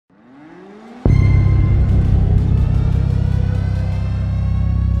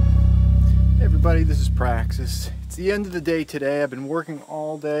everybody, this is Praxis. It's the end of the day today. I've been working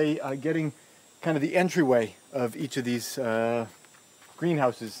all day getting kind of the entryway of each of these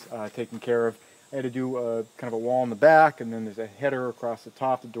greenhouses taken care of. I had to do kind of a wall in the back, and then there's a header across the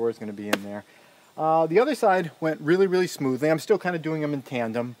top. The door is going to be in there. The other side went really smoothly. I'm still kind of doing them in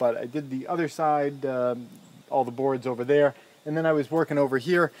tandem, but I did the other side, all the boards over there, and then I was working over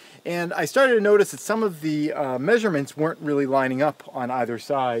here, and I started to notice that some of the measurements weren't really lining up on either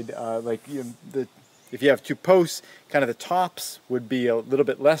side. If you have two posts, kind of the tops would be a little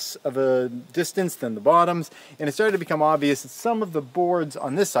bit less of a distance than the bottoms, and it started to become obvious that some of the boards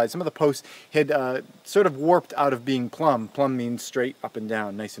on this side, some of the posts had sort of warped out of being plumb. Plumb means straight up and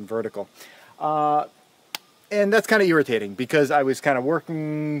down, nice and vertical. And that's kind of irritating because I was kind of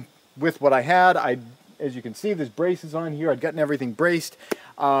working with what I had. As you can see, there's braces on here. I'd gotten everything braced.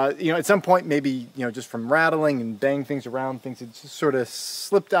 At some point, maybe, just from rattling and banging things around, things had just sort of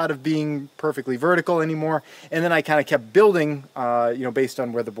slipped out of being perfectly vertical anymore. And then I kind of kept building, based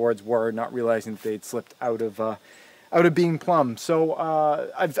on where the boards were, not realizing that they'd slipped out of being plumb. So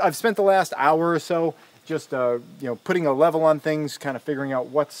I've spent the last hour or so just putting a level on things, kind of figuring out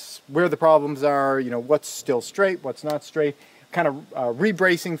where the problems are, what's still straight, what's not straight, kind of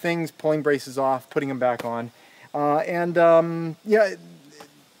re-bracing things, pulling braces off, putting them back on. I don't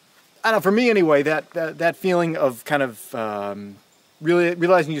know, for me anyway, that feeling of kind of really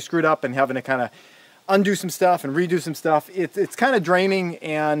realizing you screwed up and having to kind of undo some stuff and redo some stuff, it's kind of draining.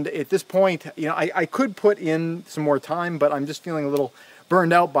 And at this point, I could put in some more time, but I'm just feeling a little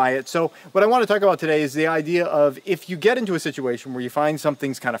burned out by it. So what I want to talk about today is the idea of, if you get into a situation where you find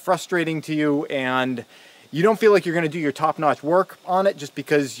something's kind of frustrating to you and you don't feel like you're going to do your top-notch work on it just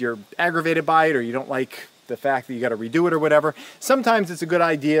because you're aggravated by it, or you don't like the fact that you got to redo it or whatever, sometimes it's a good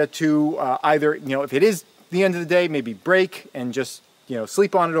idea to either, if it is the end of the day, maybe break and just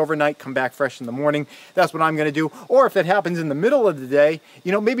sleep on it overnight, come back fresh in the morning. That's what I'm going to do. Or if it happens in the middle of the day,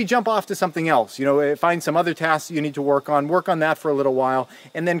 maybe jump off to something else. Find some other tasks you need to work on that for a little while,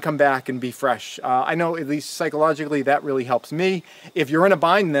 and then come back and be fresh. I know, at least psychologically, that really helps me. If you're in a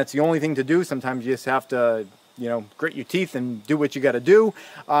bind and that's the only thing to do, sometimes you just have to grit your teeth and do what you got to do.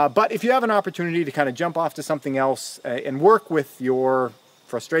 But if you have an opportunity to kind of jump off to something else and work with your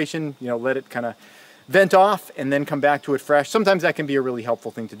frustration, let it kind of vent off and then come back to it fresh, sometimes that can be a really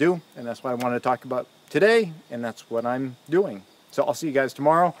helpful thing to do. And that's what I wanted to talk about today, and that's what I'm doing. So I'll see you guys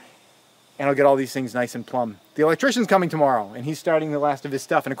tomorrow, and I'll get all these things nice and plumb. The electrician's coming tomorrow, and he's starting the last of his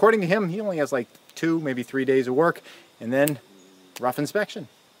stuff. And according to him, he only has like 2, maybe 3 days of work, and then rough inspection.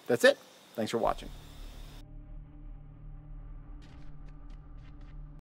 That's it. Thanks for watching.